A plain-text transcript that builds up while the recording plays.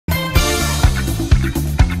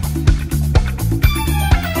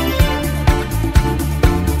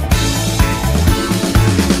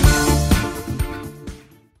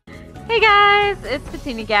it's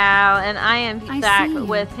Petunia Gal, and I am back see.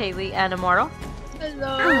 with Haley and Immortal.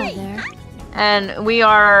 Hello. Hello there. And we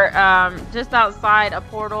are just outside a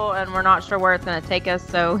portal, and we're not sure where it's going to take us,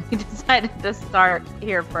 so we decided to start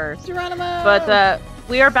here first. Geronimo! But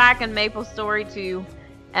we are back in Maplestory 2,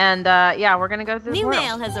 and yeah, we're going to go through the New portal.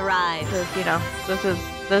 mail has arrived. Because, you know,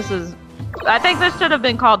 this is... I think this should have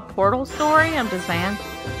been called Portal Story, I'm just saying.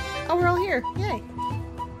 Oh, we're all here. Yay.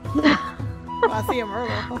 Oh, I see a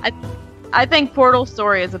Myrtle. I think Portal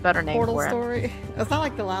Story is a better name Portal for it. Story. It's not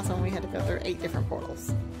like the last one we had to go through 8 different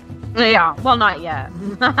portals. Yeah, well, not yet.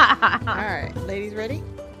 Alright, ladies ready?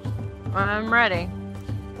 I'm ready.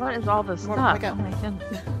 What is all this Myrtle, stuff? wake up. Oh my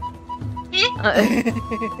goodness.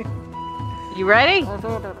 You ready? Alright,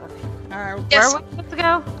 Where are we supposed to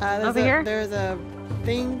go? Over here? There's a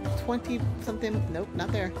thing 20 something. Nope,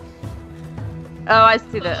 not there. Oh, I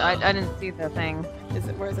see the. I didn't see the thing. Is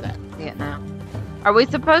it? Where is it at? See it now. Are we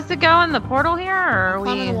supposed to go in the portal here, or are we?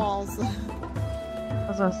 Climbing the walls. I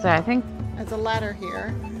was gonna say. I think. There's a ladder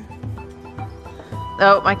here.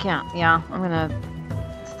 Oh, I can't. Yeah, I'm gonna.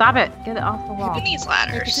 Stop it! Get it off the wall. Who needs Hey,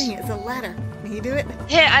 ladders? Petunia, it's a ladder. Can you do it?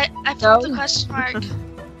 Hey, I found No. the question mark.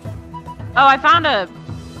 Oh, I found a.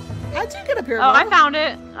 How'd you get up here? Oh, I Myrtle? found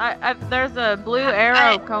it. There's a blue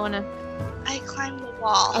arrow going in. I climbed the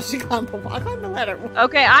wall. Oh, she climbed the wall. I climbed the ladder.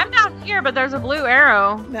 Okay, I'm down here, but there's a blue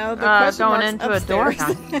arrow. No, the question going mark's into a door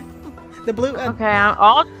upstairs. down. The blue. Okay,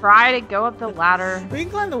 I'll try to go up the ladder. We can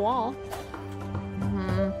climb the wall.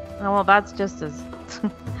 Oh, well, that's just as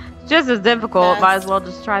difficult. Might as well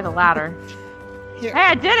just try the ladder. Here. Hey,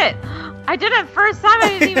 I did it! I did it first time. I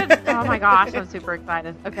didn't even. Oh my gosh, I'm super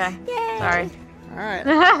excited. Okay, Yay. sorry. All right.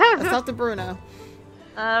 Let's talk to Bruno.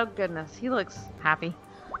 Oh goodness, he looks happy.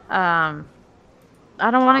 I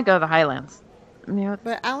don't want to go to the Highlands. I mean,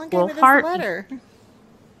 But Alan gave me this Wolfheart. letter.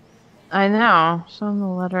 I know. Show him the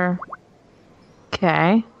letter.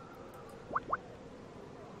 Okay.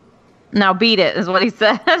 Now beat it, is what he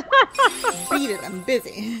said. Beat it. I'm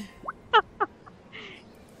busy.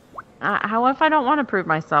 How if I don't want to prove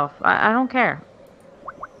myself? I don't care.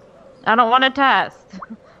 I don't want to test.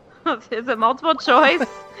 Is it multiple choice?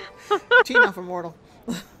 Cheating off Immortal.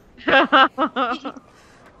 Hey,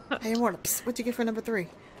 Immortal. Psst, what'd you get for number 3?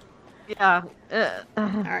 Yeah.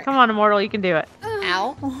 right. Come on, Immortal, you can do it.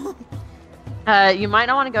 Ow. You might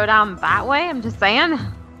not want to go down that way. I'm just saying.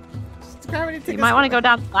 Just gravity You took might us want to go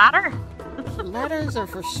down the ladder. Ladders are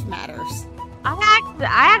for schmatters.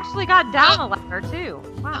 I actually got down the ladder too.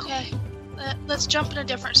 Wow. Okay, let's jump in a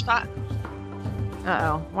different spot Uh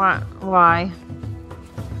oh. Why?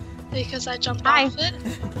 because I jumped Hi. off it.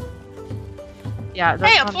 Yeah.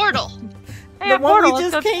 that's Hey, a not- portal! Hey, The a one portal. we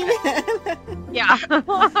Let's just go came in. Yeah.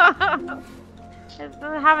 It's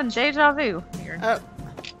having deja vu here. Oh,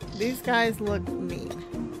 these guys look mean.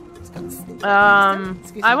 Let's go sneak.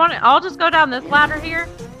 Excuse I me. want. I'll just go down this ladder here.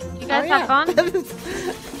 You guys have fun.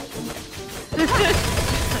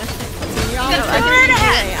 Y'all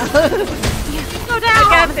Go down. I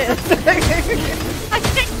got this. I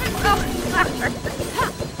can't go down this ladder.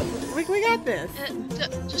 We got this.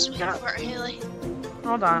 Just wait for it, Haley.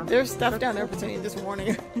 Hold on. There's stuff down there, Petunia, just warning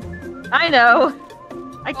you. I know.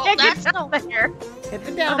 I Well, can't get that's down there. Hit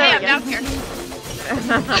the down. Okay, Hey, I'm button. down here.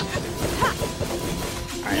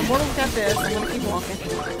 Alright, Immortal's got this. I'm gonna keep walking.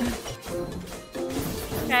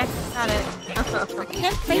 Okay, got it. I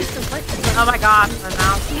can't face the brick. Oh my gosh, my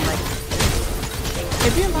mouse is like.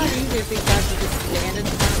 It'd be a lot easier if these guys would just stand in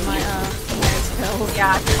front of my spells.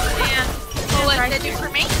 Yeah, and Oh, what did they do for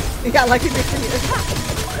me? Yeah, like it did for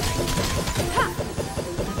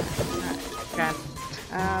okay. you.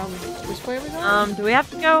 Which way are we going? Do we have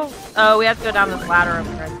to go? Oh, we have to go down this ladder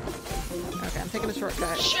over there. Okay, I'm taking a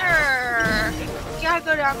shortcut. Sure. You gotta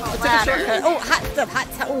go down the Let's ladder. take a shortcut. Oh, hot stuff, hot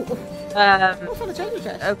stuff. Oh, what's on the treasure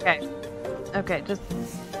chest? Okay. Okay, just.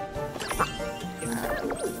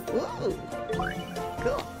 Ooh.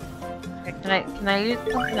 Cool. Okay, can I use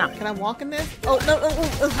something else? Can I walk in this? Oh, no,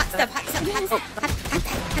 oh, hot stuff, hot stuff, hot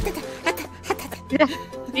stuff.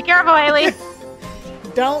 Be careful, Haley.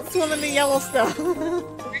 Don't swim in the yellow stuff.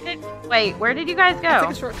 Wait, where did you guys Take go?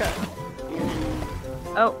 a shortcut.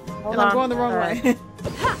 Oh, hold And on. I'm going the wrong way. That's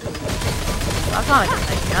not a good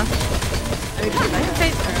idea. I need to get my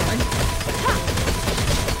face apparently.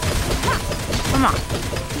 Come on.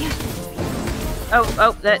 Oh,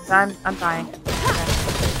 I'm dying. Okay.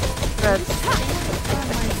 Good.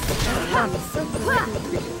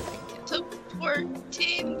 It's a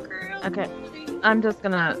 14, girl. Okay. I'm just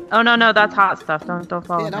gonna. Oh no, that's hot stuff. Don't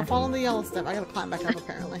fall. Yeah, in don't there. fall in the yellow stuff. I gotta climb back up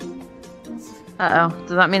apparently. Uh oh.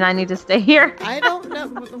 Does that mean I need to stay here? I don't know.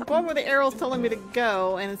 I'm going where the arrow's telling me to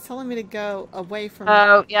go, and it's telling me to go away from.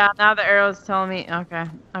 Oh yeah, now the arrow's telling me. Okay,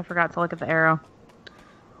 I forgot to look at the arrow.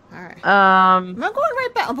 All right. I'm going right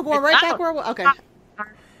back. I'm going right back where. Okay.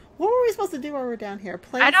 What were we supposed to do while we're down here?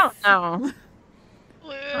 Place. I don't know.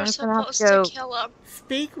 We I'm were gonna supposed go- to kill him.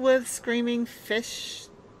 Speak with screaming fish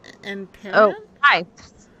and parrot. Oh, hi.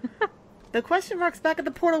 The question mark's back at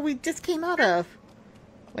the portal we just came out of.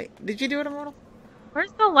 Wait, did you do it, Immortal?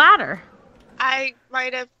 Where's the ladder? I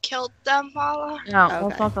might have killed them all. No, Okay.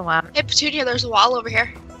 that's not the ladder. Hey, Petunia, there's a wall over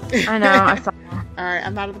here. I know. I saw. All right,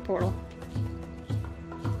 I'm out of the portal.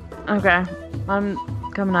 Okay,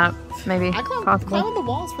 I'm coming up. Maybe. I Possible. climbing the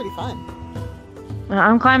wall is pretty fun.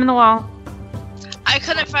 I'm climbing the wall. I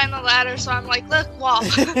couldn't find the ladder, so I'm like, look, wall.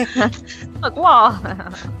 Look, wall. Hey,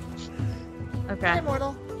 Okay,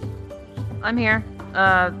 Immortal. I'm here.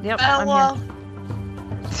 Yep. I'm Wall.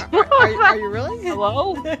 here. Are you really?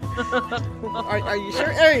 Hello. Are you sure?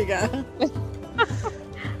 There you go.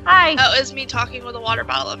 Hi. That was me talking with a water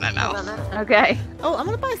bottle in my mouth. Okay. Oh, I'm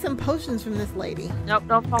gonna buy some potions from this lady. Nope.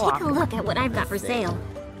 Don't fall Take a off. look at what I've got for sale.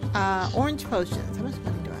 Orange potions. How much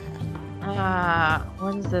money do I have?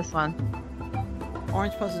 What is this one?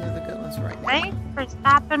 Orange potions are the good ones right now. Thanks for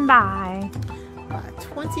stopping by.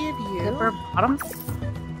 20 of you. Zipper bottom.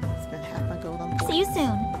 Spend half my gold on. See you soon.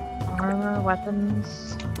 Armor,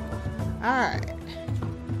 weapons. All right.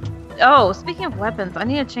 Oh, speaking of weapons, I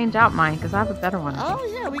need to change out mine because I have a better one. Oh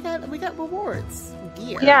yeah, we got rewards.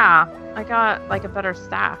 Gear. Yeah, I got like a better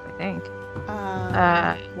staff, I think.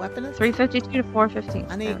 Weapon is 352 to 415. I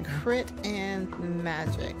There we need go. crit and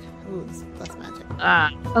magic. Ooh, that's magic.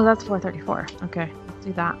 Oh, that's 434. Okay, let's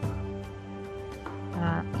do that.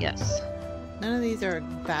 Yes. None of these are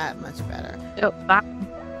much better. Oh, that.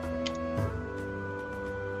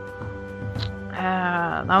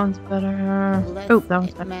 That one's better. Less Oh, that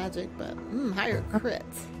one's better. magic, but higher crit.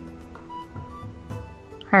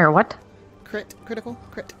 Higher what? Critical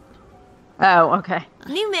crit. Oh, okay.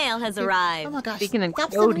 New mail has Oh arrived. my gosh! Speaking in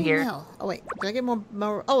stop code sending me here. mail. Oh wait, did I get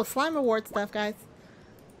more? Oh, slime reward stuff, guys.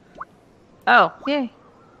 Oh, yay.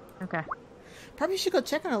 Okay. Probably should go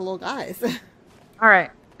check on our little guys. All right.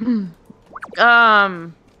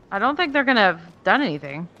 I don't think they're gonna have done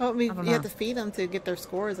anything. Oh, I mean, I don't you have know. to feed them to get their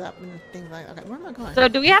scores up and things like. Okay, where am I going? So,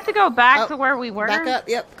 do we have to go back Oh, to where we were? Back up.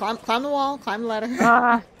 Yep. Climb the wall. Climb the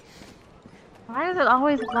ladder. Why is it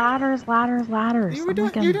always ladders, ladders, ladders? you were I'm doing.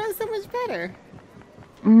 looking- You're doing so much better.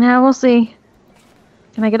 No, we'll see.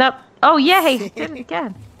 Can I get up? Oh, yay! Did it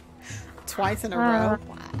again. Twice in a row.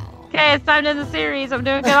 Wow. Okay, it's time to end the series. I'm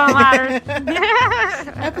doing good on ladders.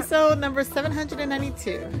 Episode number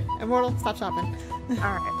 792. Immortal, stop shopping.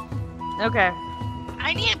 Alright. Okay.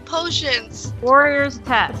 I need potions. Warriors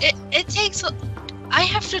test. It takes I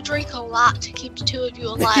have to drink a lot to keep the two of you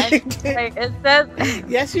alive. Wait, it says.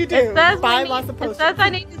 Yes, you do. It says, Buy lots of it potions. says I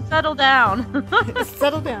need to settle down.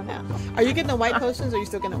 Settle down now. Are you getting the white potions or are you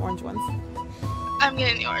still getting the orange ones? I'm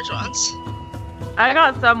getting the orange ones. I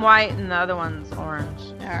got some white and the other one's orange.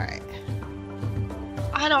 Alright.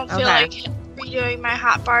 I don't feel Okay. like redoing my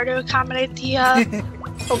hot bar to accommodate the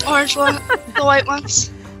orange one, the white ones.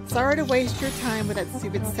 Sorry to waste your time with that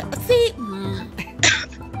stupid stuff. See?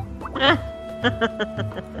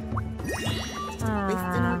 Wasting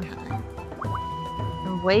our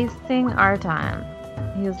time. Wasting our time.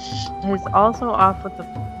 He's also off with the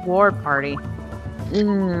ward party. I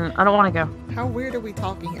don't want to go. How weird are we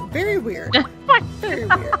talking here? Very weird. Very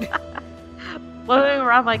weird. Floating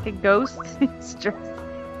around like a ghost.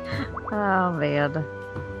 Oh man.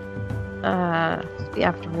 The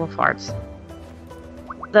after wolf hearts.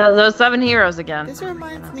 Those 7 heroes again. This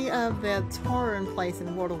reminds me of the Tauren place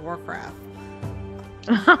in World of Warcraft.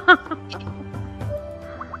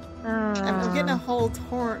 I'm getting a whole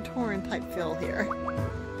Tauren type feel here.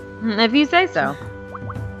 If you say so.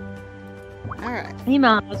 Alright.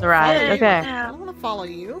 Email has arrived. Hey, Okay. I yeah. don't want to follow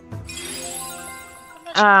you.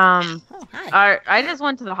 Oh, hi. I just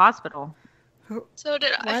went to the hospital. So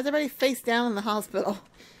did Why I. is everybody face down in the hospital?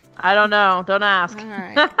 I don't know. Don't ask.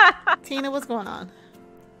 Alright. Tina, what's going on?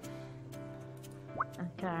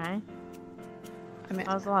 Okay. I mean,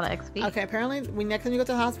 That was a lot of XP. okay, apparently when next time you go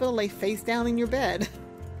to the hospital, lay face down in your bed.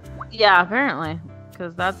 Yeah, apparently.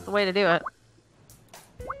 Because that's the way to do it.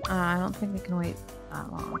 I don't think we can wait that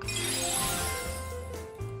long.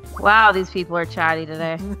 Wow, these people are chatty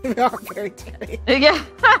today. We are very chatty. Yeah.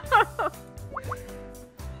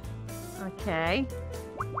 Okay.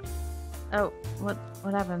 Oh, what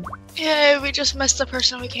happened? Yeah, we just missed the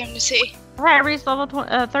person we came to see. Hey, I reached level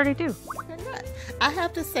 32. Very good. I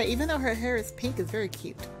have to say, even though her hair is pink, it's very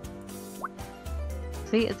cute.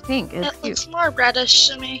 See, it's pink. It's It cute. looks more reddish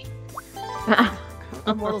to me.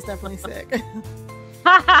 Immortal's definitely sick.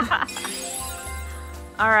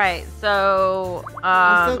 All right, so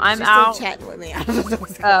I'm she's out. still chatting with me.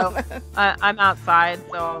 Oh, I'm outside,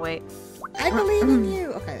 so I'll wait. I believe in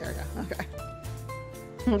you. Okay, there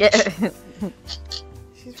we go. Okay.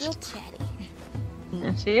 She's real chatty.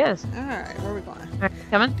 Yeah, she is. Alright, where are we going?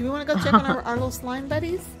 Coming? Do we want to go check on our little slime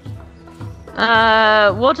buddies?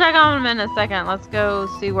 We'll check on them in a second. Let's go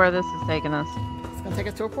see where this is taking us. It's gonna take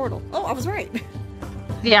us to a portal. Oh, I was right.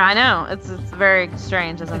 Yeah, I know. It's very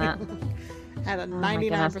strange, isn't it? Had a Oh my 99%.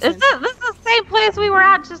 goodness. This is the same place we were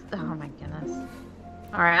at just... Oh my goodness.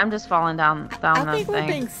 Alright, I'm just falling down I this think we're thing.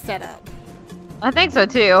 being set up. I think so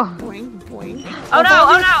too. Boing, boing. Oh no,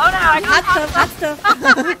 oh no, oh no! I got Hot stuff.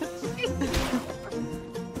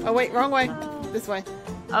 Oh wait, wrong way. This way.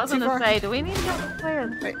 I was Too gonna far. say, do we need to go this way?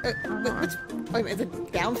 Wait, wait, is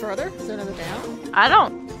it down further? Is there another down? I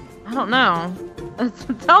don't know. It's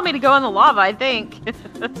telling me to go in the lava, I think.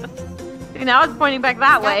 See, now it's pointing back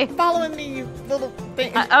that way. Stop following me, you little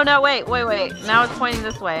thing. Oh no, wait. Now it's pointing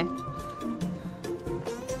this way.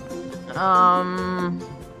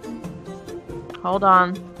 Hold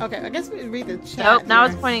on. Okay, I guess we read the chat. Nope, now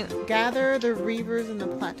here. it's pointing. Gather the reavers and the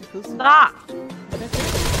platypus. Stop! That's it?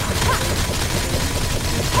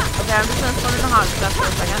 Okay, I'm just gonna swim in the hot stuff for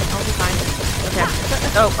a second. I'll be fine. Okay.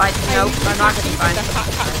 Nope, I'm not gonna be fine.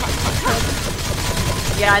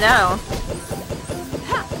 Yeah, I know.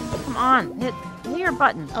 Come on, hit your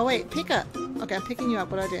button. Oh wait, pick up. Okay, I'm picking you up.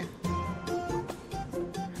 What do I do?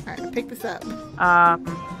 Alright, pick this up.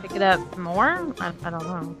 Pick it up more? I don't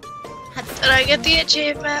know. Did I get the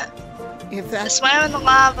achievement? You have I to, swam in the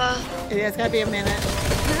lava. it's gotta be a minute.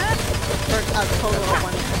 For a total of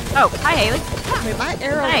 1 minute. Oh, hi Haley. Wait, my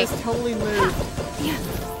arrow Hey. just totally moved.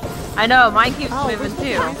 I know, mine keeps Oh, moving we're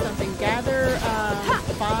too. supposed to find something. Gather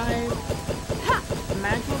 5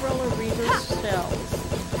 magma roller reaver shells.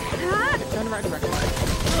 Okay, turn the right direction.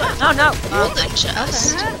 Oh no. Golden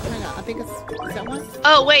chest. Hang on, I think it's, is that one?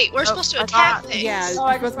 Oh wait, we're supposed to I attack thought- things. Yeah, Oh, you're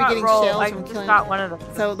I supposed just to be got getting rolled. shells I from just killing. got one of them.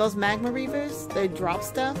 So those magma reavers, they drop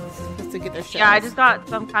stuff just to get their shells. Yeah, I just got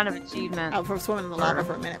some kind of achievement. Oh, for swimming in the lava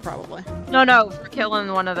for a minute, probably. No, for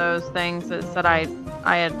killing one of those things that said I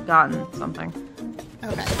had gotten something.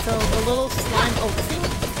 Okay, so the little slime. Oh, see?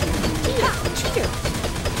 Cheater!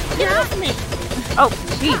 Get off me! Oh,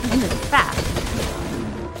 geez, this is fast.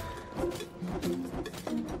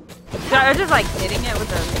 They're just like hitting it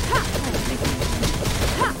with a...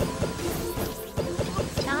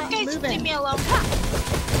 Stop Guys, leave moving. me alone.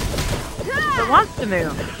 It wants to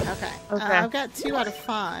move. Okay. Okay. I've got 2 out of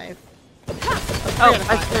 5. Oh, Out of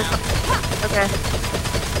 5 now. okay.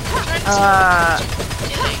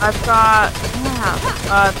 Kidding. I've got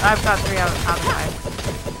 3 out of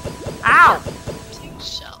 5. Ow! 2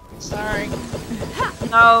 shells. Sorry.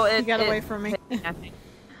 No, You it got it- away from me. I think.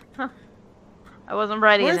 I wasn't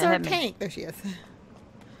ready Where's and it our hit me. tank? There she is.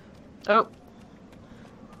 Oh,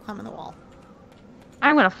 Climbing the wall.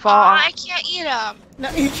 I'm gonna Aw, fall off. I can't eat them. No,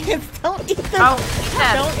 you can't. Don't eat them. Oh,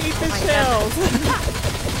 yes. Don't eat the Oh my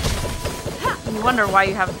shells. You wonder why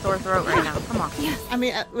you have a sore throat right now. Come on. I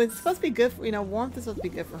mean, it's supposed to be good for, warmth is supposed to be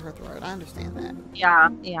good for her throat. I understand that. Yeah.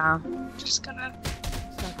 Just gonna.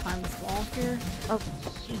 Just gonna climb this wall here. Oh,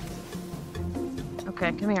 jeez.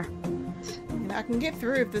 Okay, come here. I can get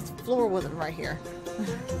through if this floor wasn't right here.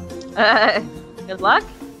 Good luck.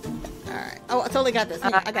 Alright. Oh, I totally got this.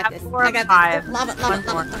 Hang on, I got this. 4 I got 5. this. Lava. One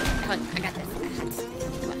more. I got this.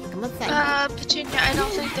 Come inside. Petunia, I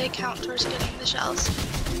don't think they count towards getting the shells.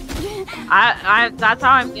 That's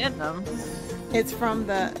how I'm getting them. It's from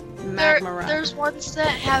the magma rock. There's ones that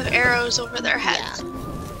have arrows over their heads.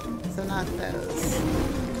 So not those.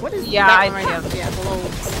 What is Yeah, that I one right see now? Yeah, the little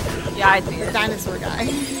Yeah, I see the it. dinosaur guy.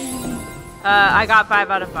 I got 5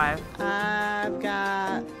 out of 5. I've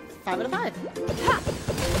got 5 out of 5.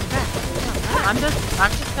 I'm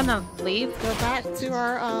just gonna leave. Go back to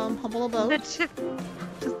our humble abode. Just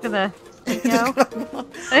gonna go.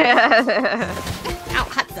 Ow,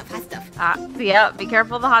 hot stuff. Yeah, be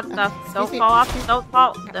careful of the hot stuff. Excuse Don't me, fall off. excuse me. Don't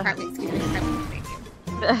fall. Excuse me.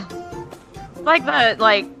 It's like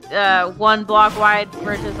the 1 block wide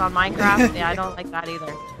bridges on Minecraft. Yeah, I don't like that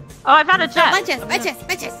either. Oh, I found a chest. My chest.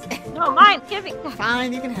 No, mine. Give me.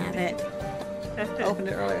 Fine, you can have it. I opened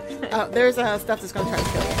it earlier. Oh, there's stuff that's gonna try to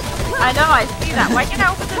kill you. I know. I see that. Why can't I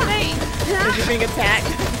open the thing? Because you're being attacked.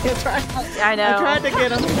 I know. I tried to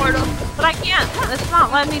get him. But I can't. It's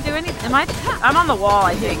not letting me do anything. I'm on the wall,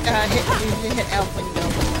 I think. You hit L when you go.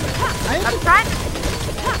 I'm trying to.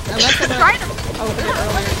 Unless I'm trying to. open it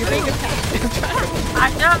earlier. You're being attacked. I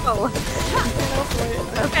know.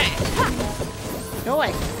 Okay. Go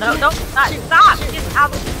away. No, stop. Shoot, Stop. shoot. Get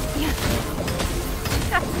out.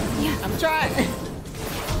 I'm trying. There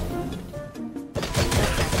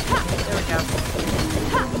we go.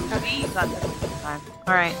 Okay, got this time.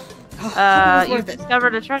 All right. You've it.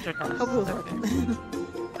 discovered a treasure chest. Hope it was worth it.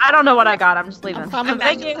 I don't know what I got. I'm just leaving. I'm climbing I'm back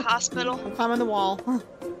Thank at you. the hospital. I'm climbing the wall.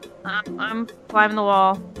 I'm climbing the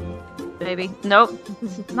wall, baby. Nope,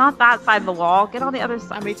 not that side of the wall. Get on the other I'll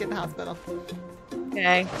side. meet you at the hospital.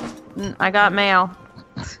 Okay. I got mail.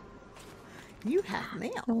 You have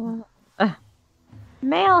mail.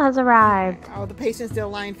 Mail has arrived. Oh, the patient's still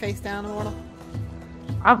lying face down, Immortal.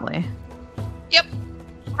 Probably. Yep.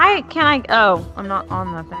 Oh, I'm not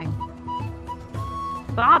on the thing.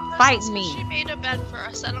 Stop fighting me. She made a bed for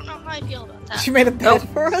us. I don't know how I feel about that. She made a bed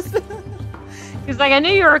for us. He's like, I knew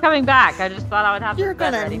you were coming back. I just thought I would have You're this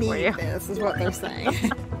bed gonna ready for you. need this, is what they're saying.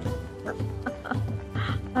 Can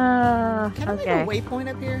I make Okay. a waypoint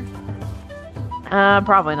up here?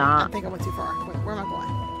 Probably I not. think I went too far. Wait, where am I going?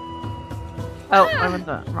 Oh, I went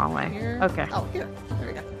the wrong way. Here? Okay. Oh, here. There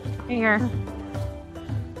we go. Here.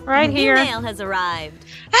 Right New here. mail has arrived.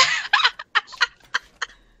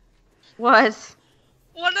 What?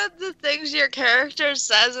 One of the things your character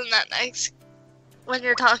says in that next, when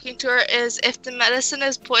you're talking to her, is if the medicine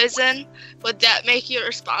is poison, would that make you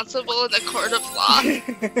responsible in the court of law?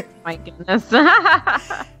 My goodness.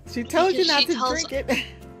 She told you Because not she to tells- drink it.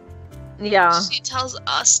 Yeah. She tells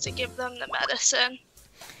us to give them the medicine.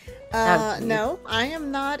 No, I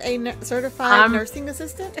am not a certified Um, nursing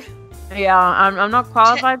assistant. Yeah, I'm not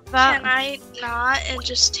qualified for that. Can I not and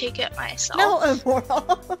just take it myself? No,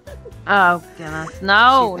 Immortal. Oh goodness.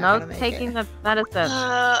 No, She's not no gonna make taking it. the medicine.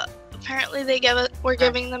 Apparently we're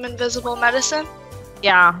giving them invisible medicine.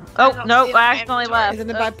 Yeah. I Oh don't nope, see the I accidentally mandatory. left. Isn't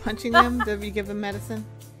it by punching them that we give them medicine?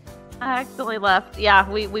 I accidentally left. Yeah,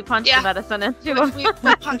 we punched Yeah. the medicine into We him.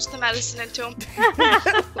 punch the medicine into them.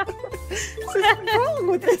 What's wrong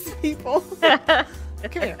with these people?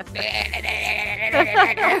 Come here.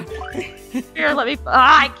 Here, let me.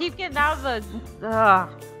 I keep getting out of the.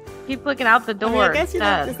 Keep looking out the I door. mean, I guess you know,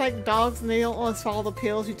 instead. it's like dogs and they don't want to swallow the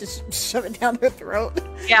pills. You just shove it down their throat.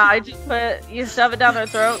 Yeah, I just you shove it down their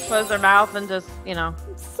throat, close their mouth, and just I'm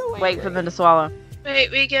so wait for angry. them to swallow. Wait,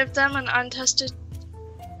 we give them an untested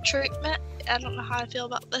treatment. I don't know how I feel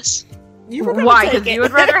about this. You were gonna Why? take Because it. you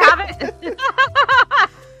would rather have it.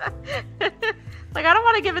 Like I don't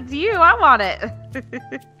want to give it to you. I want it.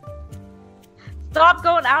 Stop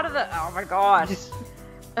going out of the. Oh my gosh.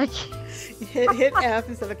 I can't- hit F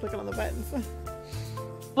instead of clicking on the buttons.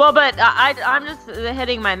 Well, but I'm just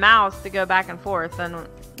hitting my mouse to go back and forth, and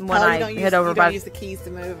when I hit over you by don't use the keys to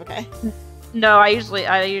move, okay? no, I usually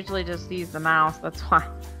just use the mouse. That's why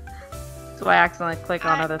I accidentally click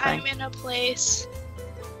on other things. I'm in a place.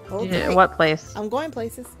 Okay. What place? I'm going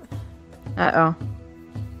places. Uh oh.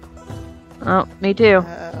 Oh, me too.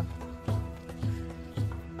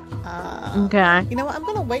 Okay. You know what? I'm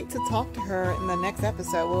gonna wait to talk to her in the next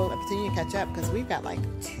episode. We'll let Petunia catch up because we've got like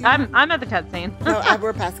 2. I'm at the cutscene. No,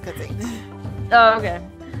 we're past the cutscene. Oh, okay.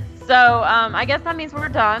 So, I guess that means we're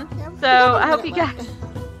done. Yeah, we So, have a I hope minute you guys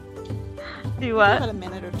left. do We've what? got a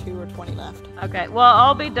minute or 2 or 20 left. Okay. Well,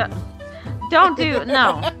 I'll be done. Don't do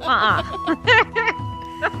no.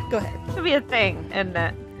 Go ahead. It'll be a thing, isn't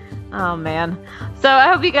it? Oh man. So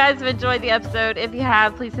I hope you guys have enjoyed the episode. If you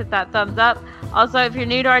have, please hit that thumbs up. Also, if you're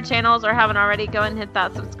new to our channels or haven't already, go and hit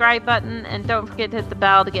that subscribe button, and don't forget to hit the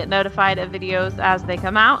bell to get notified of videos as they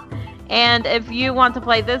come out. And if you want to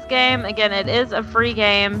play this game, again, it is a free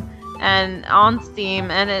game and on Steam,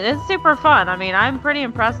 and it is super fun. I mean, I'm pretty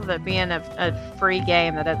impressed with it being a free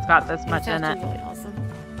game, that it's got this much in it. Really awesome.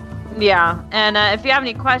 Yeah, and if you have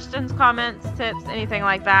any questions, comments, tips, anything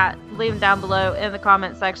like that, leave them down below in the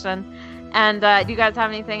comment section. And do you guys have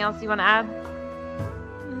anything else you want to add?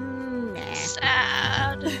 Nah.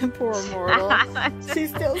 Sad. Poor Immortal.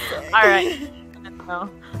 She's still sick. All right.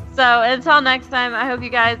 So until next time, I hope you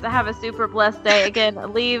guys have a super blessed day. Again,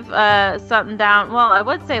 leave something down. Well, I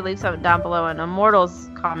would say leave something down below in Immortal's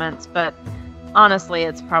comments, but honestly,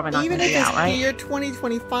 it's probably not Even going to if be it's out, right? year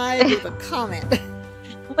 2025, leave a comment.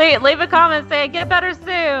 Leave a comment saying "Get better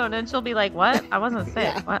soon," and she'll be like, "What? I wasn't sick.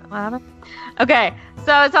 Yeah. What happened?" Okay,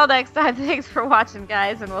 so until next time, thanks for watching,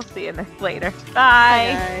 guys, and we'll see you later.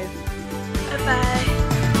 Bye. Bye, guys. Bye bye.